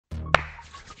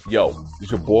Yo,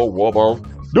 it's your boy Warbo.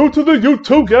 New to the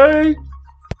YouTube game.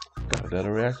 Got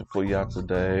another reaction for y'all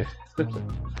today.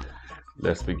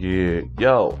 Let's begin.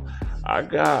 Yo, I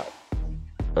got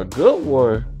a good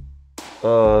one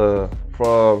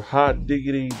from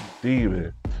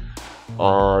Hotdiggedydemon.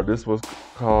 This was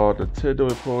called Nintendo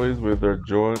employees with their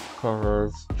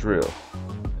Joycons drill.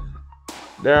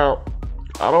 Now,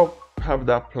 I don't have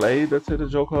not played Nintendo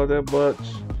Joycon that much.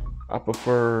 I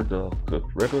prefer the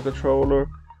regular controller,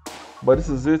 but this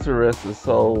is interesting.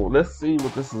 So let's see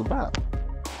what this is about.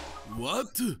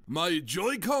 What? My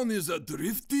Joy-Con is a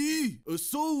drifty?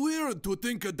 So weird to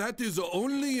think that is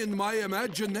only in my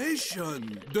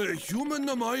imagination. The human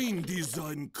mind is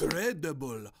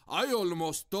incredible. I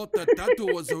almost thought that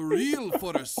was real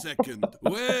for a second.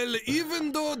 Well,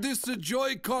 even though this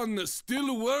Joy-Con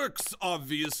still works,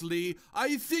 obviously,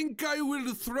 I think I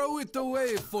will throw it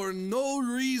away for no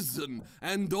reason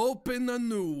and open a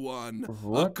new one.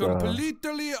 A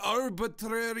completely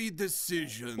arbitrary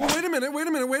decision. Well, wait a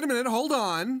minute. Hold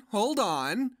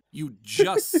on. You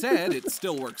just said it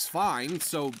still works fine,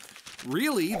 so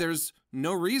really there's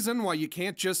no reason why you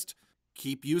can't just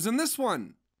keep using this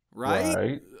one,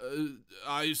 right?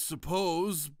 I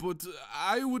suppose, but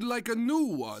I would like a new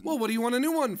one. Well, what do you want a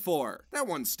new one for? That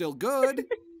one's still good.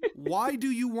 Why do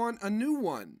you want a new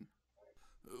one?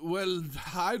 Well,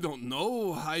 I don't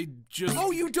know. I just...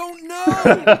 Oh, you don't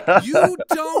know! You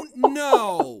don't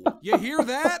know! You hear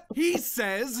that? He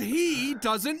says he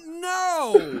doesn't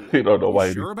know! You don't know why.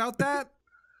 You sure about that?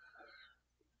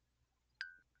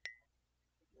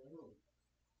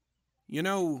 You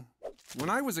know, when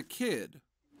I was a kid,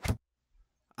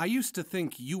 I used to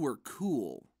think you were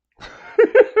cool.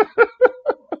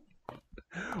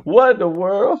 What in the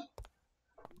world?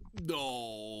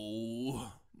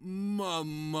 Oh,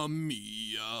 Mamma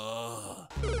Mia.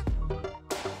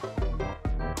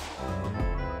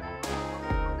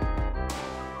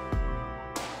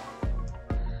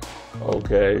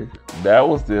 Okay, that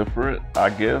was different.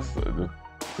 I guess the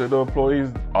Nintendo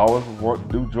employees always want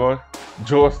to do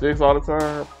joysticks all the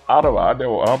time. I don't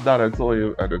know. I'm not a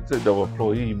Nintendo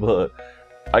employee, but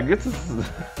I guess it's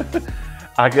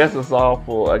I guess it's all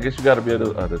for. I guess you got to be a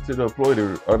Nintendo employee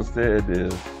to understand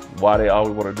this. Why they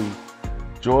always want to do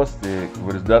joystick,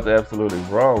 but there's nothing absolutely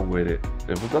wrong with it.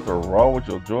 If there's nothing wrong with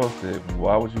your joystick,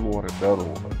 why would you want another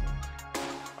one?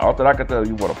 I don't think I can tell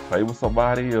you want to play with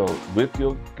somebody or with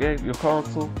your game, your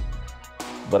console.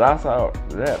 But outside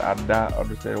that, I not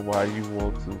understand why you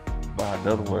want to buy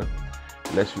another one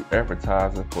unless you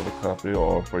advertise it for the company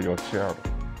or for your channel.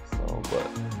 So, but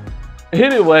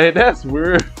anyway, that's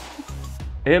weird.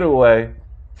 Anyway,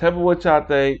 tell me what y'all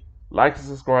think. Like and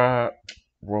subscribe.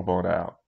 Robot out.